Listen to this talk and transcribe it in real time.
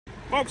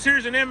Folks,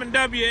 here's an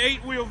M&W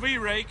 8-wheel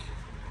V-rake.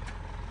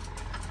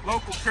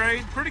 Local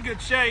trade, pretty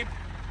good shape.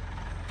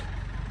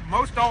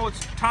 Most all its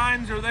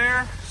tines are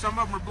there. Some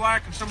of them are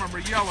black and some of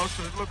them are yellow,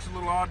 so it looks a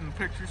little odd in the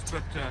pictures,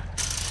 but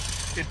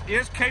it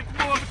is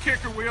capable of a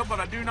kicker wheel, but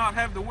I do not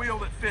have the wheel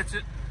that fits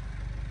it.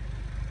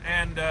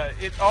 And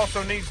it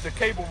also needs the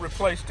cable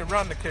replaced to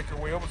run the kicker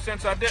wheel, but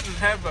since I didn't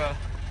have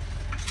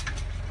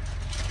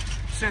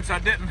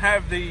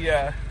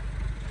the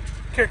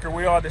kicker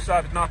wheel, I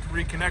decided not to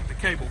reconnect the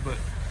cable. But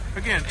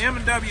again,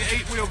 M&W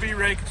 8-wheel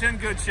V-rake, it's in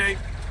good shape.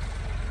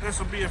 This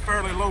will be a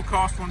fairly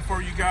low-cost one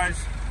for you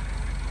guys.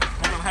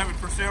 I'm going to have it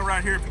for sale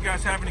right here. If you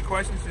guys have any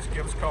questions, just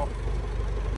give us a call.